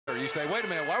say, wait a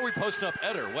minute, why are we posting up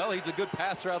Eder? Well, he's a good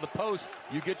passer out of the post.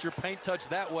 You get your paint touch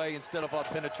that way instead of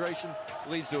penetration.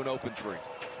 Leads to an open three.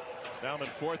 Bauman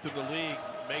fourth in the league,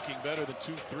 making better than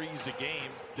 2 threes a game.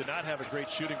 Did not have a great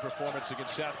shooting performance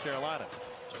against South Carolina.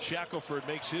 Shackelford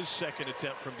makes his second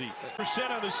attempt from deep. %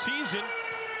 on the season.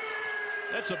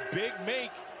 That's a big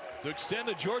make to extend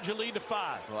the Georgia lead to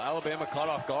 5. Well, Alabama caught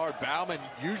off guard. Bauman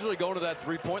usually going to that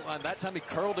three-point line. That time he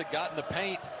curled it, got in the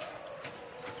paint.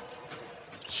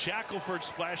 Shackelford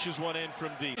splashes one in from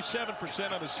deep.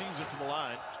 7% on the season from the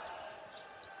line.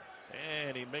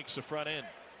 And he makes the front end.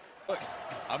 Look,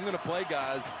 I'm going to play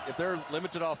guys, if they're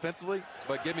limited offensively,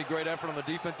 but give me great effort on the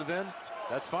defensive end,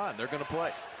 that's fine. They're going to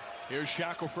play. Here's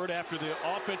Shackelford after the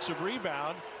offensive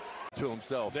rebound. To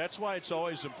himself. That's why it's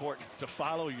always important to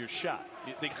follow your shot.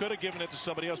 They could have given it to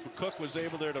somebody else, but Cook was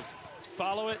able there to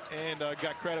follow it and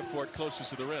got credit for it closest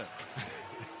to the rim.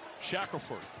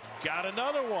 Shackelford got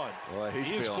another one. Boy,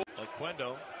 he's feeling.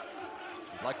 Oquendo.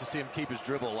 I'd like to see him keep his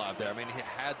dribble alive there. I mean, he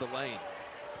had the lane.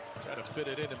 Try to fit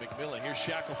it into McMillan. Here's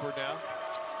Shackelford now.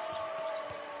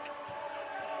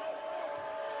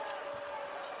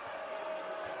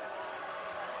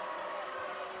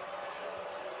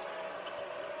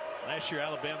 Last year,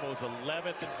 Alabama was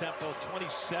 11th in tempo,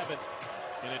 27th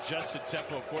in adjusted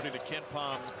tempo, according to Ken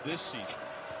Palm this season.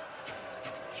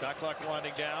 Shot clock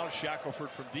winding down. Shackelford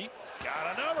from deep.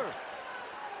 Got another.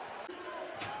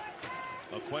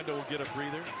 Oquendo will get a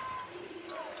breather.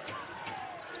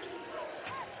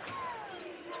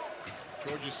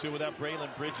 Georgia still without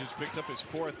Braylon Bridges. Picked up his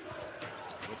 4th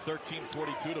with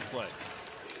 13:42 to play.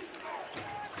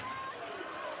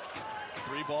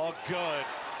 3 ball, good.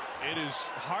 It is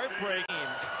heartbreaking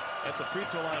at the free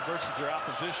throw line versus their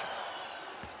opposition.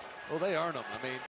 Well, they earn them. I mean,